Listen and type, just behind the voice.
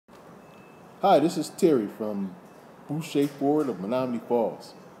Hi, this is Terry from Boucher Ford of Menomonee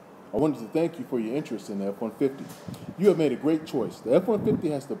Falls. I wanted to thank you for your interest in the F-150. You have made a great choice. The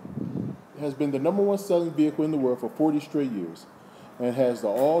F-150 has been the #1 selling vehicle in the world for 40 straight years and has the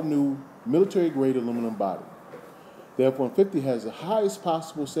all-new military-grade aluminum body. The F-150 has the highest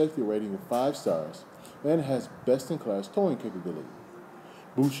possible safety rating of 5 stars and has best-in-class towing capability.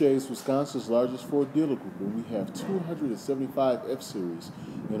 Boucher is Wisconsin's largest Ford dealer group, and we have 275 F-Series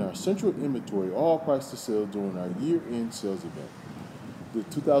in our central inventory, all priced to sale during our year-end sales event. The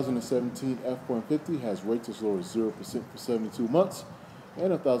 2017 F-150 has rates as low as 0% for 72 months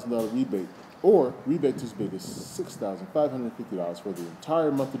and a $1,000 rebate, or rebates as big as $6,550 for the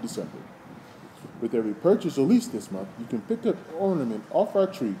entire month of December. With every purchase or lease this month, you can pick up an ornament off our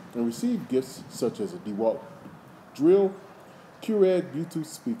tree and receive gifts such as a DeWalt drill, Qred Bluetooth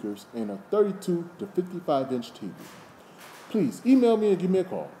speakers, and a 32 to 55-inch TV. Please email me and give me a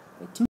call at